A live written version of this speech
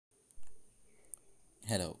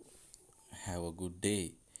Hello, have a good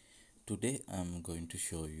day. Today I'm going to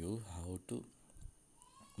show you how to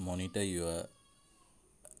monitor your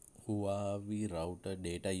Huawei router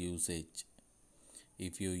data usage.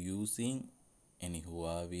 If you're using any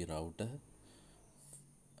Huawei router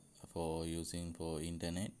for using for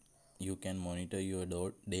internet, you can monitor your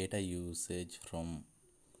data usage from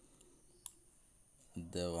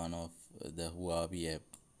the one of the Huawei app.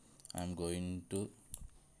 I'm going to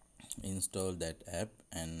install that app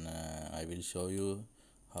and I will show you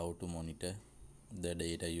how to monitor the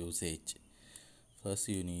data usage. First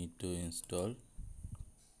you need to install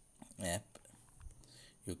app.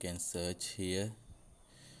 You can search here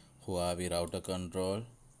Huawei router control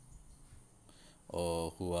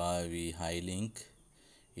or Huawei high link.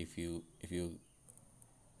 If you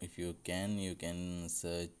can, you can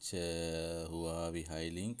search Huawei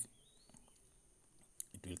high link.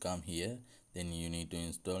 It will come here. Then you need to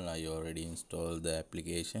install. I already installed the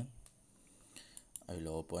application. I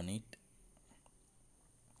will open it.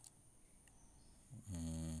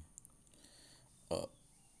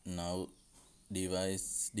 Now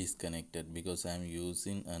device disconnected because I'm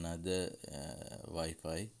using another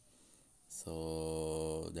Wi-Fi,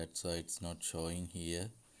 so that's why it's not showing here.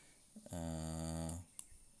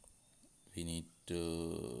 We need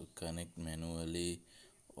to connect manually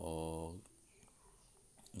or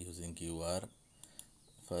using QR.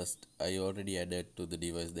 First, I already added to the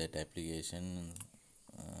device that application,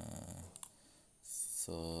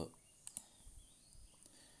 so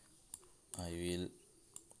I will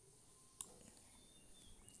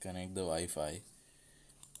connect the Wi-Fi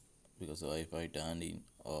because the Wi-Fi turned in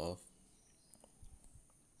off.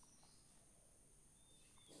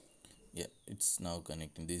 Yeah, it's now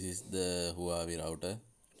connecting. This is the Huawei router.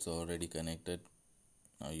 It's already connected.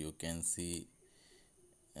 Now you can see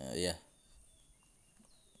yeah,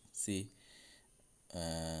 see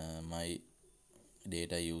my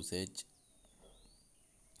data usage.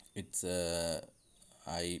 It's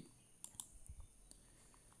I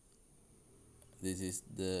this is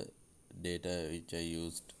the data which I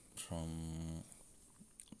used from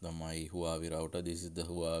my Huawei router. This is the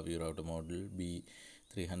Huawei router model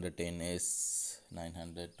B310S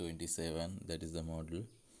 927. That is the model.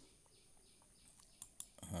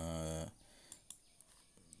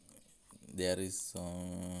 There is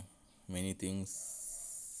many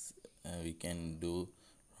things we can do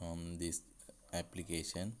from this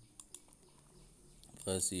application.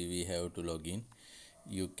 First we have to log in.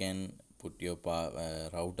 You can put your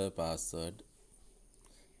router password,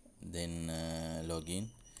 then log in.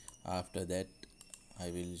 After that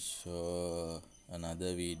I will show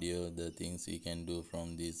another video the things we can do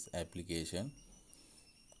from this application.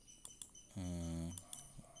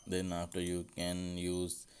 Then after you can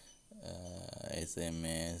use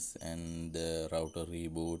SMS and the router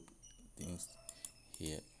reboot things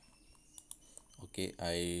here. Okay,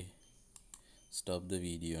 I stop the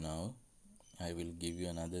video now. I will give you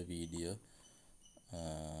another video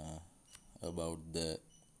about the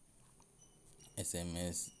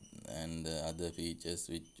SMS and the other features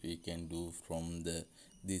which we can do from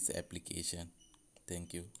this application.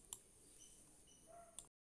 Thank you.